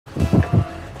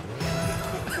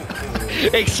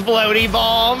Explodey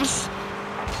bombs.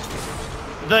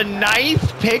 The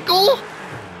 9th pickle?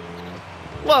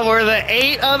 What, were the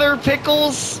 8 other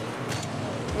pickles,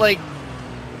 like,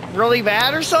 really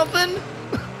bad or something?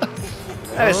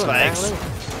 That is spikes.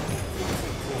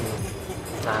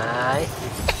 Nice.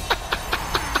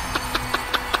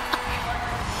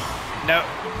 No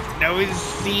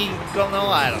signal. No,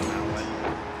 I don't know what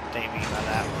they mean by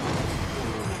that.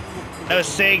 No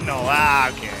signal. Ah,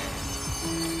 okay.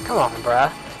 Come on,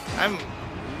 bruh.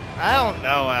 I don't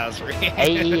know how to read.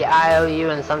 A-E-I-O-U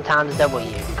and sometimes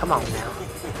W. Come on now.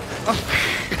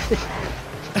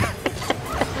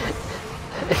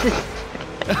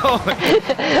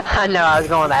 I know, I was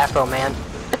going with Afro Man.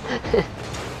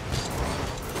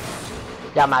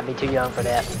 Y'all might be too young for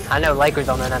that. I know Lakers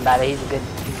don't know nothing about it.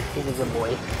 He's a good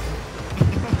boy.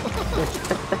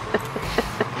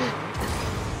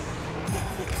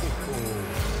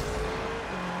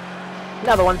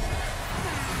 Another one.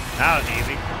 That was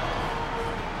easy.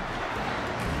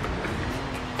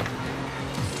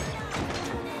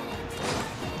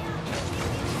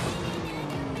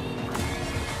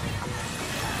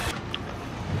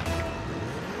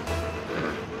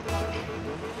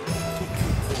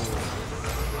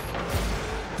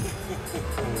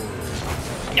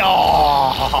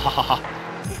 Oh!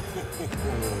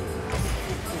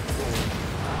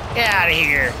 Get out of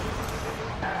here.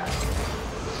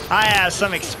 I have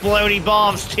some explodey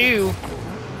bombs too.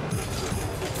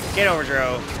 Get over,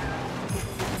 Drove.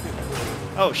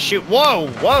 Oh shoot. Whoa,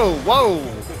 whoa, whoa.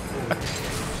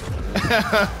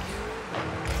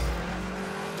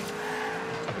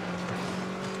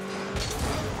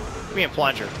 Give me a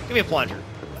plunger. Give me a plunger.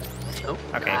 Oh,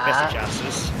 okay, Fist of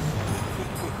Justice.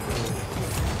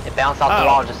 It bounced off the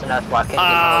wall just enough where I couldn't get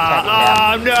no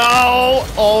attacking down. Oh no!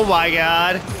 Oh my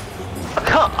god.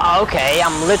 Okay,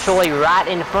 I'm literally right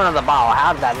in front of the ball.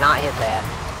 How did I not hit that?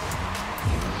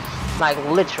 Like,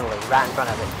 literally right in front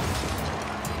of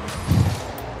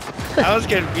it. I was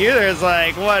confused. It was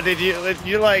like, what, did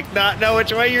you like not know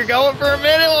which way you're going for a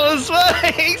minute while it was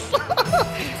spikes?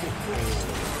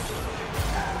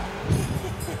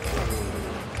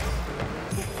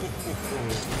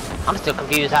 I'm still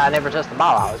confused how I never touched the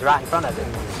ball. I was right in front of it.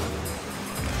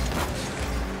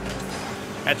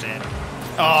 That's it.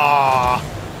 Oh,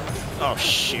 oh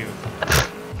shoot.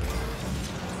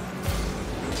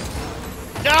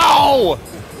 No!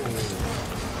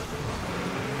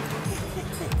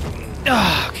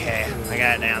 Oh, okay, I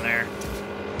got it down there.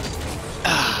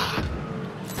 Oh,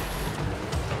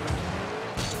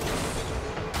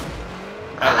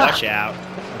 watch out.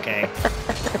 Okay.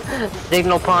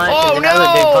 Signal punch, oh, and no!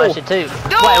 another dude punched it too.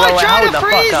 No, wait, I tried hold to the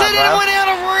freeze fuck up, it and it went out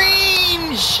of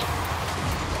range!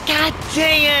 God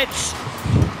dang it!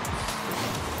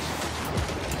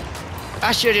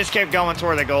 I should have just kept going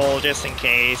toward the goal just in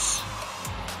case.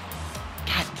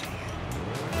 God dang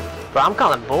it. Bro, I'm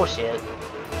calling bullshit.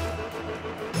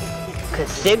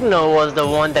 Cause Signal was the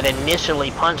one that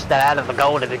initially punched that out of the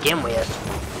goal to begin with.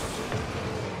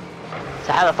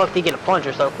 So how the fuck did he get a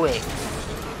plunger so quick?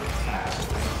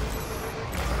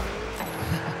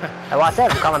 Like I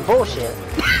said, I'm calling bullshit.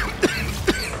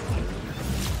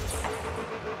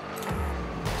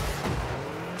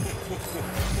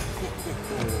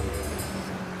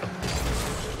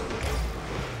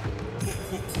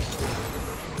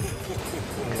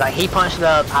 Like he punched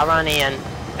up, I run in,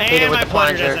 hit it with the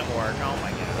plunger, doesn't work. Oh my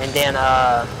god. and then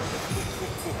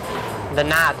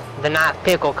the ninth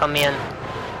pickle come in.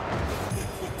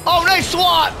 Oh, nice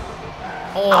swat!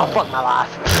 Oh fuck my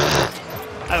life.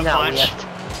 I Not punch. whiffed.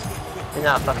 It's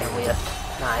not fucking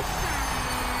whiffed. Nice.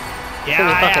 Yeah,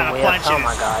 I had a punch oh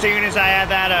my god. as soon as I had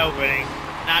that opening.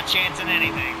 Not chancing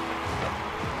anything.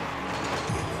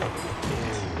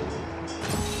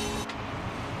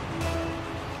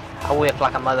 I whipped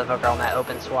like a motherfucker on that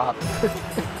open swap.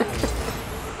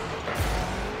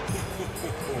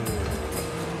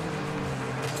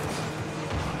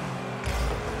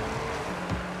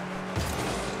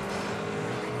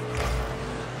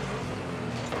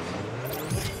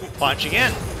 Punch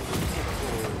again.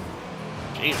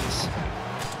 Jesus.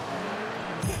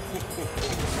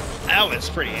 That was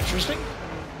pretty interesting.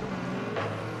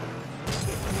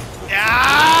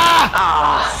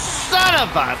 Ah! Son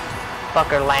of a...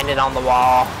 Fucker landed on the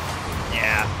wall.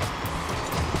 Yeah.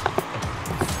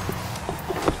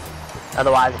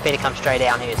 Otherwise, if it had come straight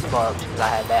down, he was fucked, because I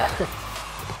had that.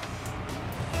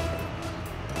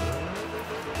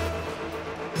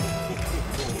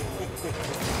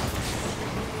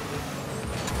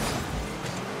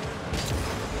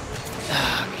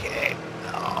 Okay.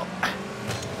 Oh.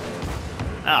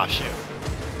 Oh, shoot.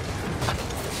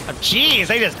 Oh, jeez,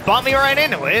 they just bumped me right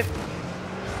into it.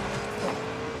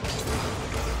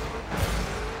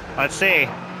 Let's see.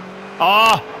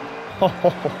 Oh!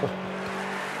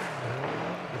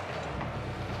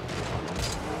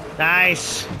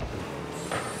 Nice.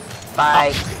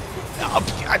 Bye.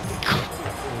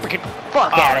 Freaking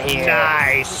Fuck out of here.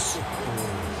 Nice.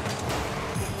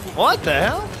 What the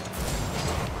hell?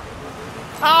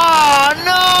 Oh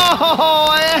no!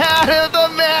 I had the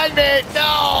magnet.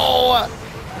 No.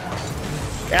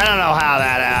 I don't know how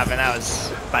that happened. That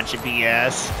was a bunch of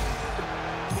BS.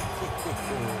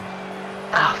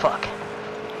 Oh fuck.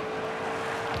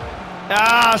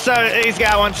 Oh, so he's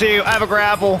got one too. I have a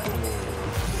grapple.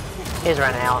 He's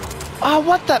running out. Oh,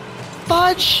 what the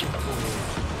fudge?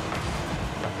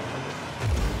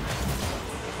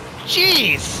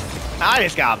 Jeez. I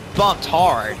just got bumped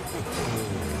hard.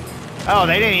 Oh,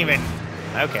 they didn't even...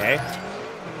 Okay.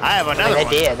 I have another one. They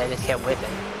did. They just kept whipping.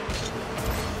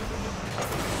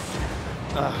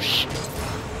 Oh, shit.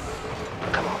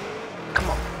 Come on. Come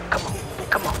on. Come on.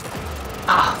 Come on.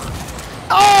 Ah.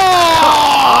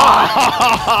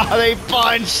 Oh! They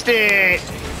punched it.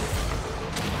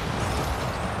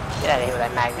 Get out of here with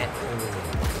that magnet.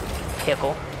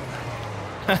 Pickle.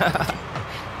 I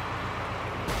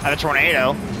have a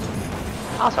tornado.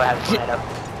 Also have a tornado.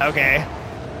 Okay.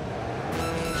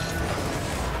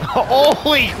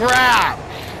 Holy crap!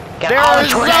 Got There all the are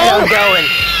tornadoes going.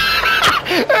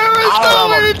 There were All so of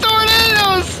many them.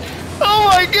 tornadoes! Oh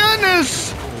my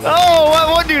goodness!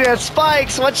 Oh, one dude has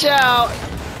spikes. Watch out!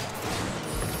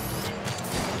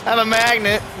 I have a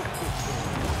magnet.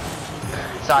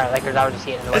 Sorry, Lakers, I was just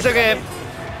getting in the way. It's okay.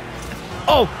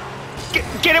 Oh!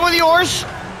 Get it with yours!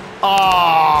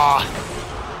 Aww.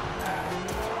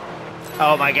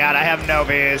 Oh my god, I have no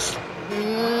boost.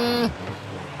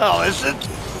 Oh, this is...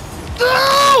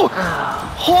 No!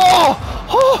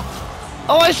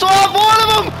 Oh, I still have one of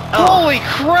them! Holy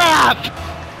crap!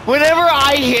 Whenever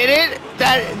I hit it,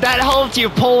 that helped you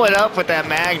pull it up with that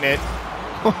magnet.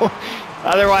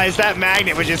 Otherwise, that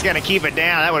magnet was just gonna keep it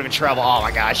down. That would have been trouble. Oh my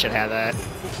god, I should have that.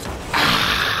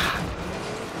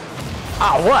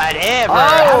 Oh, whatever. Oh,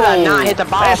 How did I not hit the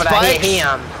ball, nice but I hit spikes.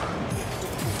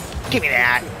 him? Give me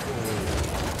that.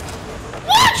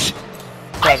 What?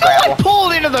 Okay, I know I grapple.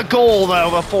 pulled into the goal though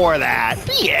before that.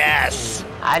 BS.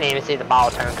 I didn't even see the ball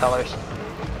turn colors.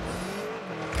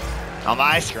 On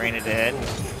my screen it did.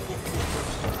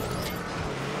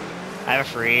 I have a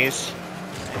freeze.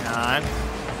 Hang on.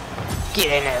 Get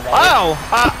in there, baby. Oh!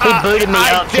 He booted me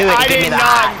up to it to give me the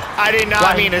high. I did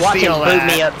not mean to Watch steal him boot that.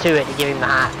 me up to it to give him the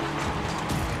high.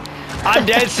 I'm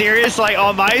dead serious. Like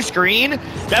on my screen,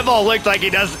 that ball looked like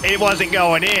it wasn't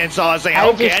going in. So I was like,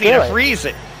 How did you okay, I need steal to it? freeze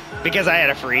it because I had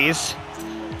a freeze.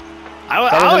 I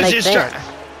That was doesn't just make trying. sense.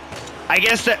 I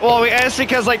guess that. Well, guess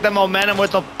because like the momentum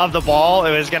of the ball,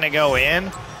 it was gonna go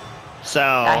in. So.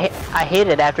 I hit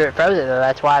it after it froze it, though.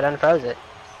 That's why it unfroze it.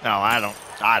 No, I don't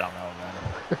know,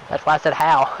 man. That's why I said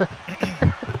how.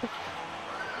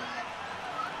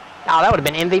 Oh, that would have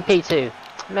been MVP too.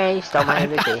 Man, you stole my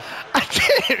MVP. I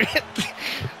didn't.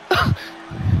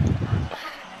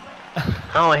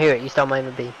 I don't want to hear it. You stole my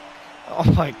MVP. Oh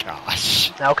my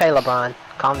gosh. Okay, LeBron,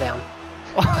 calm down.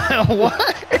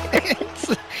 What?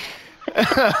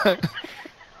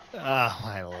 Oh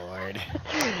my lord.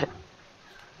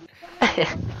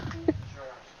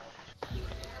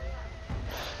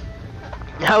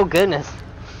 Oh goodness.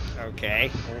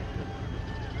 Okay.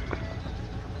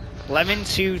 Lemon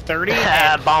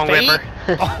 230. Bong Bait? ripper.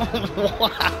 Oh, wow.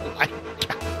 My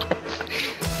God.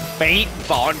 Bait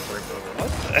bong ripper. What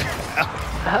the hell?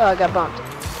 Oh, I got bumped.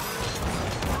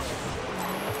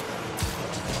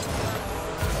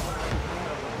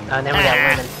 Oh, and then we got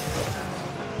lemon.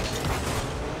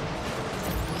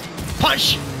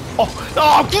 Punch!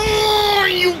 Oh,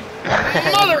 you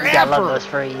mother I love effer! those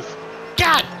freeze.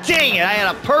 God dang it! I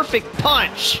had a perfect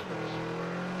punch.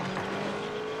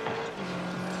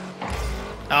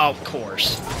 Oh, of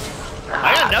course.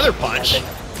 I got another punch.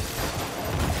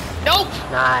 Nope.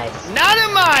 Nice. Not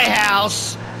in my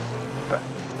house.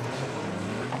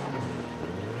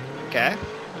 Okay.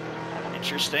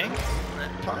 Interesting.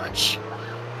 That punch.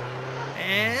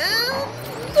 And...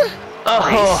 Oh,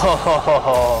 ho, ho, ho,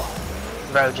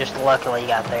 ho. Bro, just luckily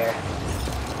got there.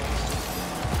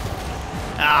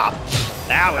 Ah,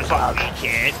 that was a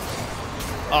weak hit.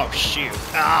 Oh, shoot.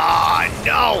 Ah,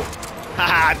 no.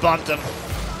 Haha, I bumped him.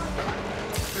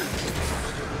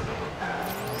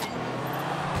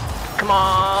 Come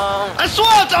on. I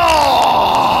swapped!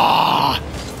 Oh!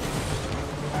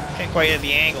 Can't quite hit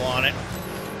the angle on it.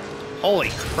 Holy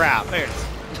crap.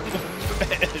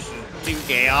 This is too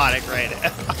chaotic right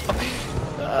now.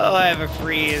 Oh, I have a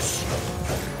freeze.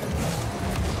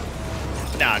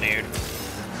 No, dude.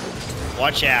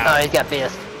 Watch Oh, out. he's got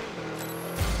fist.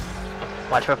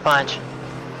 Watch for a punch.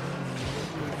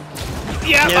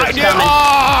 Yeah, Knew it I was did. coming.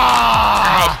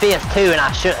 I had Oh! fist too, and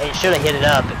it should have hit it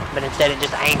up, but instead it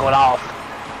just angled off.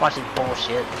 Watch this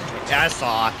bullshit. Yeah, I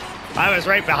saw. I was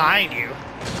right behind you.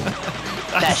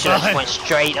 That should have went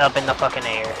straight up in the fucking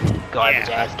air. Garbage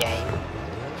Yeah. ass game.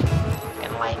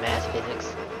 Fucking lame ass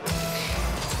physics.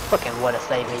 Fucking would have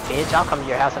saved me, bitch. I'll come to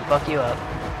your house and fuck you up.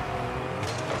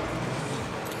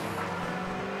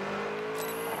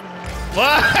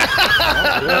 What?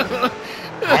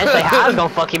 I didn't say how I was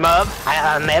gonna fuck him up.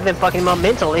 I may have been fucking him up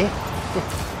mentally.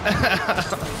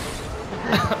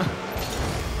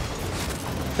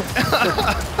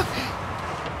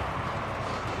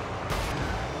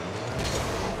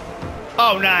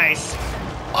 Oh, nice.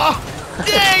 Oh,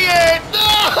 dang it!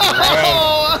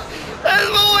 No! That's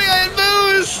only I had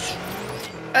boost!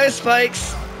 That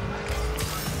spikes.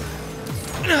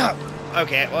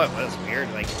 Okay, well, it was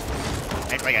weird. Like,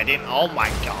 act like I didn't. Oh my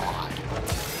god.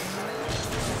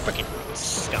 Freaking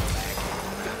scumbag.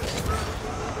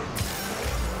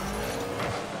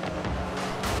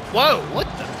 Whoa, what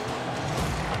the?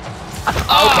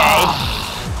 Okay.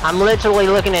 I'm literally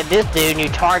looking at this dude and you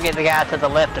target the guy to the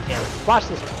left of him. Watch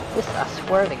this. I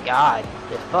swear to God,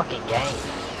 this fucking game.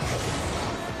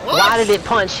 What? Why did it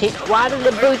punch him? Why did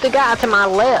it boot the guy to my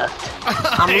left?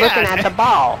 I'm Yeah. looking at the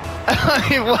ball.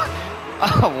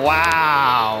 Oh,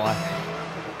 wow.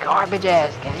 Garbage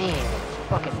ass game.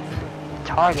 Fucking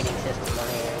targeting system on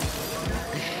here.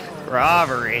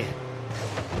 Robbery.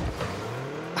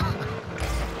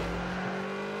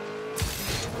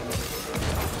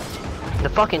 The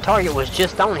fucking target was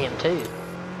just on him too.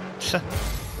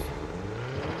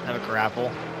 Have a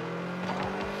grapple.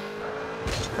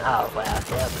 Oh wow,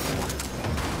 yep.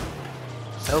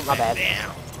 Oh my bad.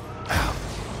 Damn.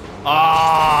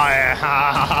 Oh,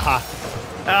 yeah.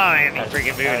 Oh, man, he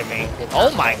freaking booted me.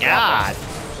 Oh my god.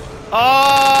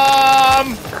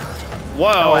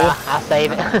 Whoa. Oh well, I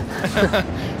save it.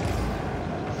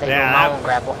 Save it with my own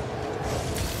grapple.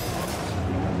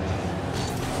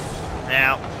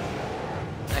 Now,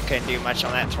 I couldn't do much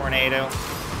on that tornado.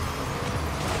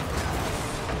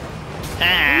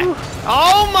 Ah.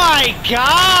 Oh my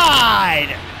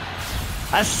god!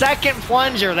 A second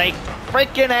plunger they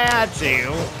freaking had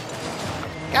to.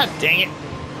 God dang it.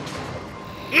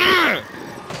 Ugh.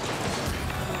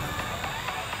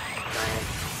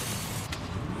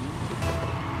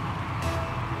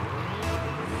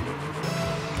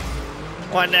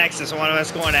 What next? Is one of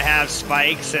us going to have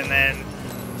spikes and then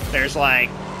there's like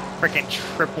freaking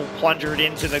triple plungered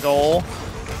into the goal?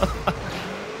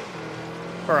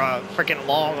 Or a freaking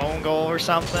long own goal or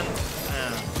something?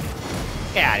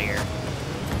 Get out of here.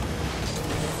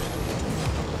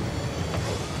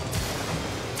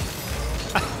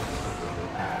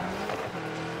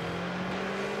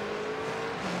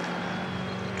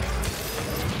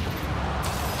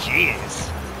 Jeez.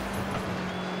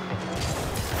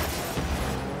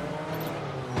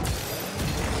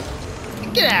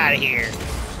 Get out of here.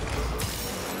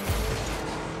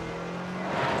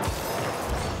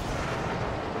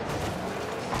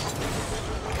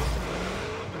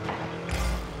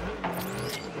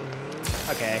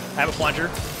 Okay, I have a plunger.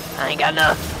 I ain't got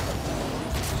enough.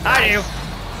 I do.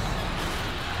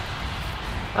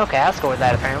 Okay, I scored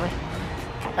that apparently.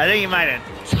 I think you might have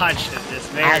touched it this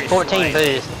very I had 14 slightly.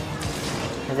 boost.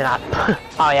 And then I...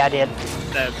 oh yeah, I did.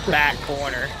 The back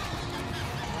corner.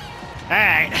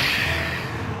 Alright.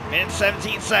 Minute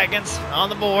 17 seconds on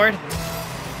the board.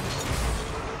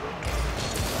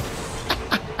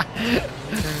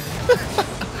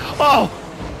 Oh!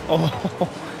 Oh!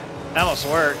 That almost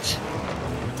worked.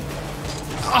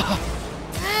 Oh.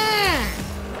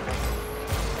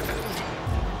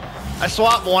 I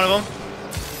swapped one of them.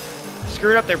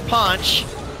 Screwed up their punch.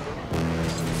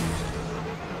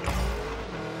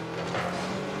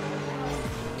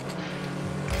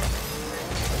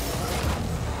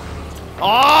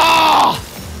 Oh!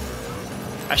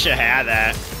 I should have had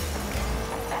that.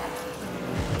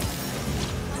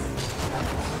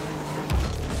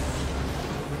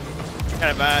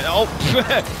 Kind of bad. Oh!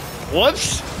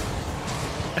 Whoops!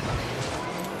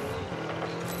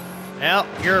 Well,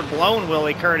 you're blown,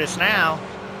 Willie Curtis, now.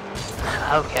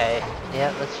 Okay.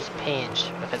 Yeah, let's just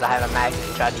pinch. Because I have a magnet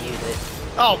and tried to use it.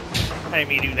 Oh! I didn't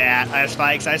mean to do that. I have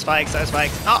spikes, I have spikes, I have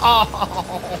spikes.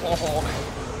 Oh!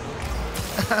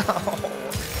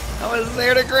 I was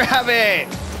there to grab it!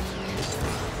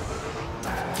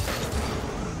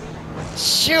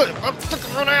 Shoot! I'm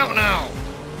fucking run out now!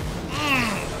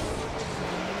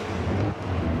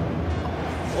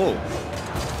 Oh.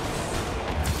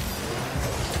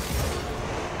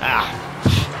 Ah.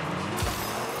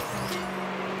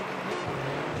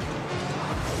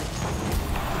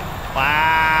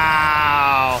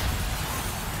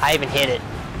 I even hit it.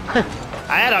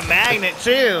 I had a magnet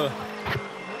too.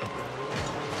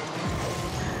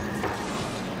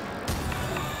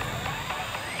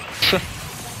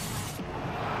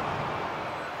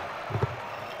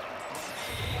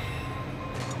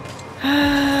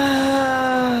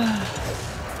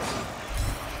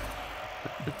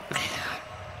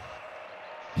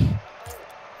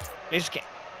 We just can't.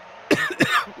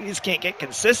 We just can't get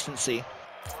consistency.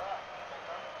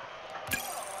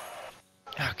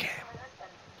 Okay.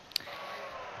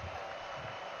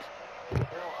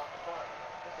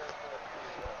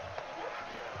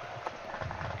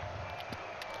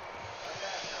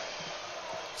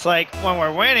 It's like when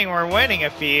we're winning a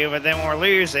few, but then we're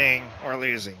losing.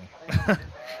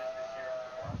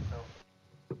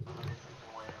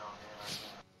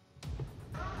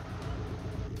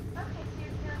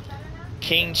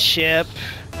 Kingship,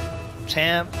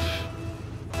 Temp,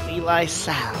 Eli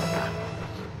Sal.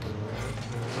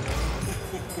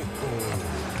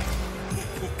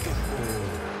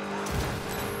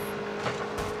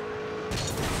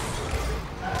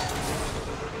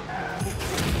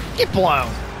 Get blown.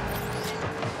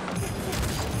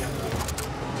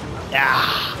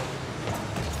 Yeah.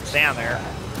 It's down there.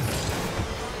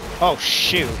 Oh,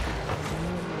 shoot.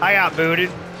 I got booted.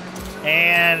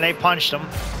 And they punched him.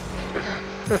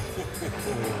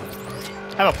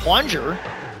 I have a plunger.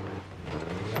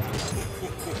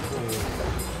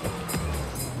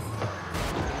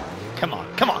 Come on,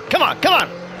 come on, come on, come on!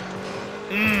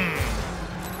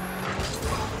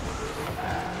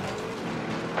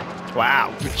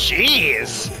 Wow,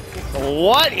 jeez!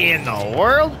 What in the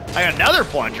world? I got another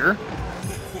plunger.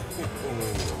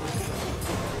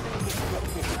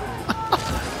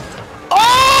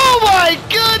 Oh my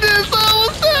goodness! I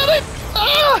almost had it!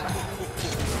 Ah!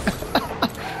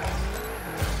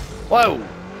 Whoa!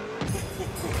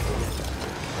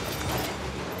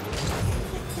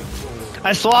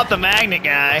 I swapped the magnet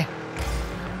guy.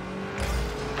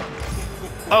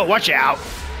 Oh, watch out!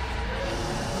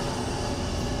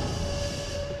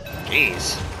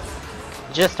 Jeez.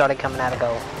 Just started coming out of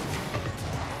goal.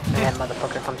 And that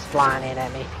motherfucker comes flying in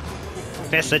at me.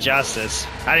 Fist of Justice.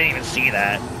 I didn't even see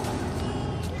that.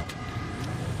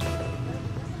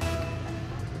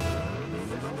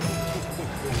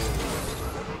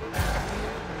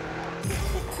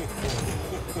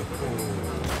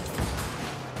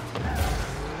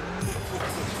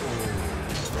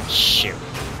 Shoot.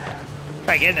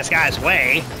 Try to get in this guy's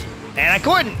way. And I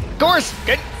couldn't. Of course.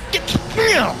 Get.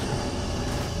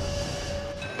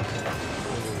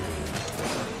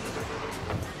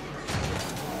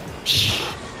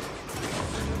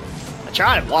 I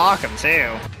tried to block him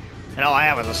too. And all I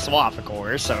had was a swap, of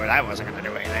course, so that wasn't going to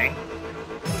do anything.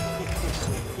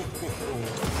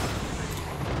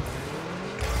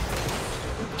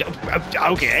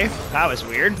 Okay, that was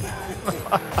weird.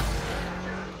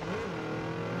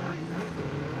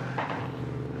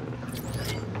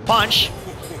 Punch.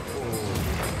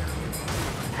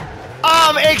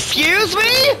 Excuse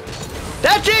me?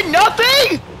 That did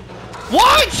nothing?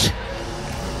 What?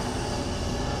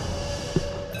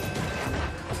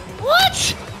 What?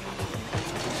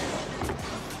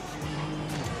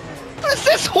 What is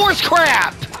this horse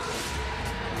crap?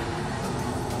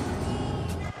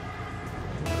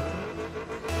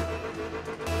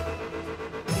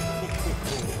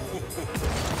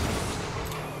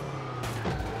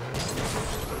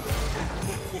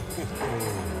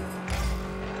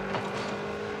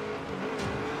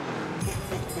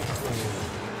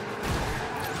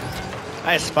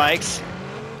 Nice spikes.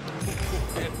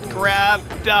 Grab.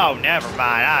 Oh, never mind.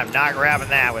 I'm not grabbing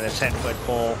that with a 10-foot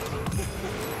pole.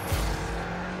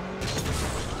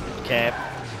 Okay.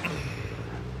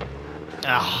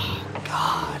 Oh,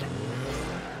 God.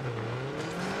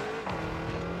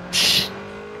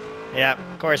 Yep,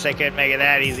 of course I couldn't make it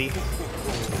that easy.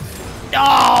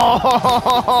 Oh!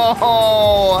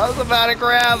 I was about to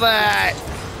grab that.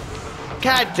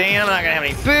 God damn, I'm not gonna have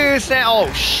any boost now.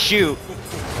 Oh, shoot.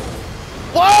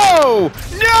 Whoa!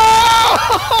 No!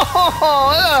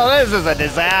 Oh, this is a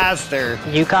disaster.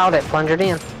 You called it, plungered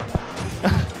in.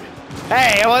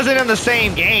 Hey, it wasn't in the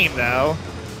same game, though.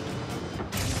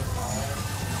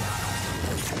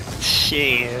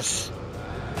 Jeez.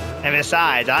 And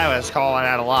besides, I was calling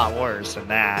out a lot worse than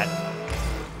that.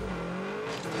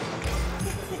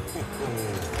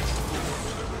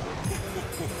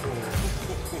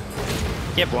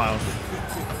 Get blown.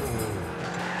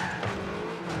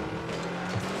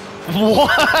 What?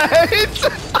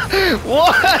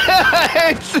 What?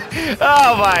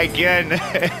 Oh my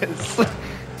goodness.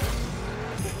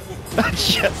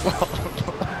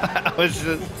 I was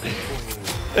just...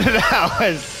 That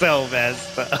was so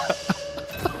messed up.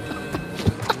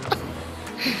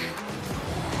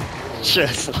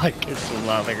 Just like it's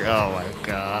loving. Oh my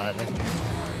god.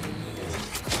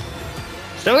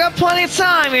 Still got plenty of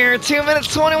time here. 2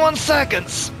 minutes 21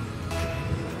 seconds.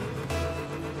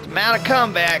 Amount of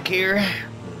comeback here.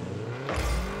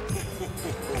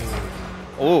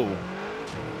 Oh.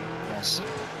 Yes.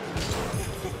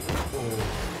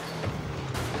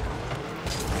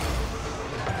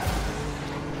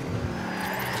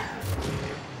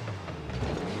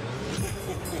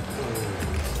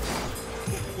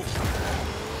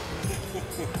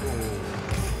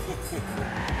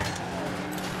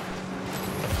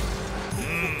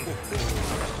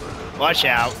 Watch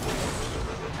out.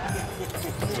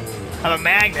 I'm a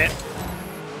magnet.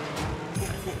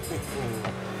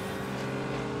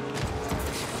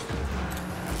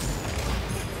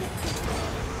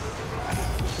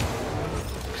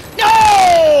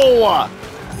 No!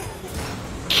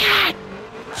 God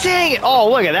dang it.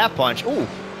 Oh, look at that punch. Ooh.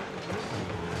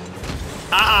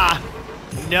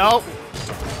 Nope.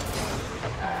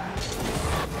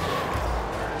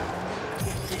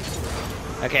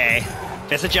 Okay.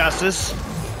 Fist of Justice.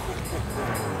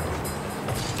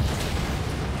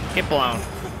 Get blown.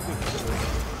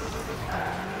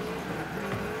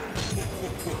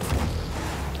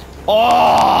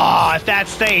 Oh, if that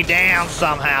stayed down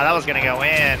somehow, that was gonna go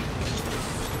in.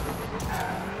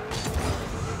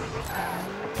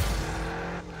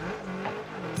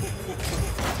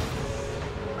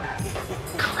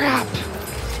 Crap.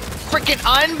 Freaking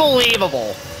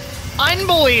unbelievable.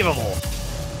 Unbelievable.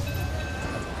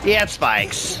 Yeah, it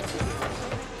spikes.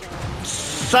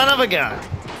 Son of a gun.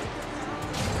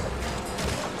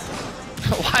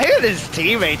 Why did his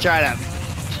teammate try to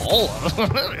pull him?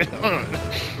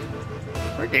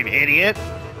 Freaking idiot.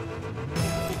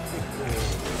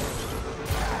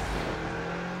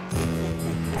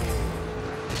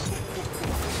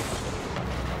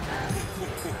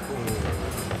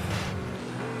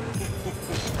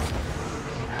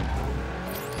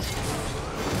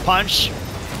 Punch.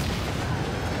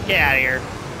 Get out of here.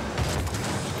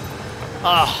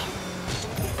 Oh.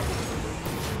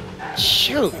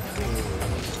 Shoot.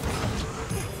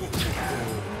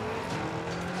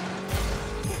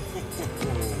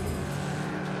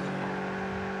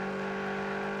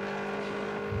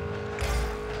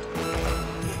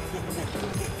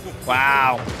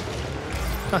 Wow.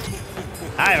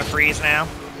 I have a freeze now.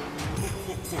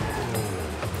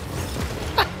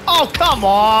 Oh, come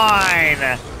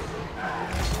on!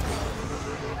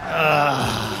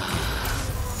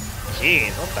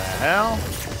 Jeez, what the hell?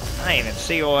 I didn't even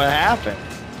see what happened.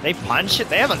 They punch it?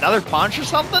 They have another punch or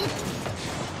something?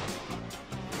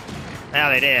 Now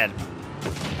they did.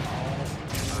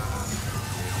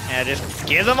 Yeah, just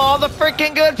give them all the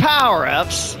freaking good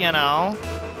power-ups, you know.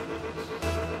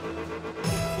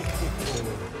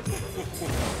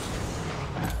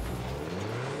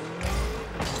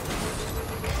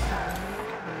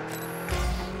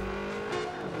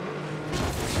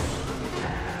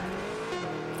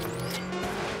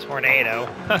 Tornado.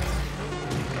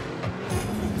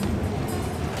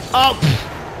 Oh,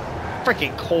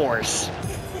 freaking course.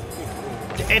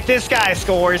 If this guy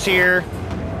scores here,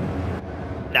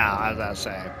 no, I was about to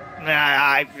say.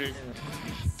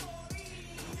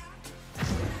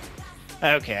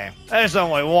 Okay, there's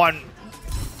only one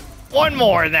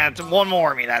more. One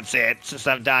more of me. That's it. Since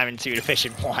I'm Diamond 2 to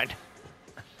Fishing 1,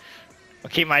 I'll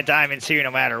keep my Diamond 2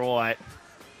 no matter what.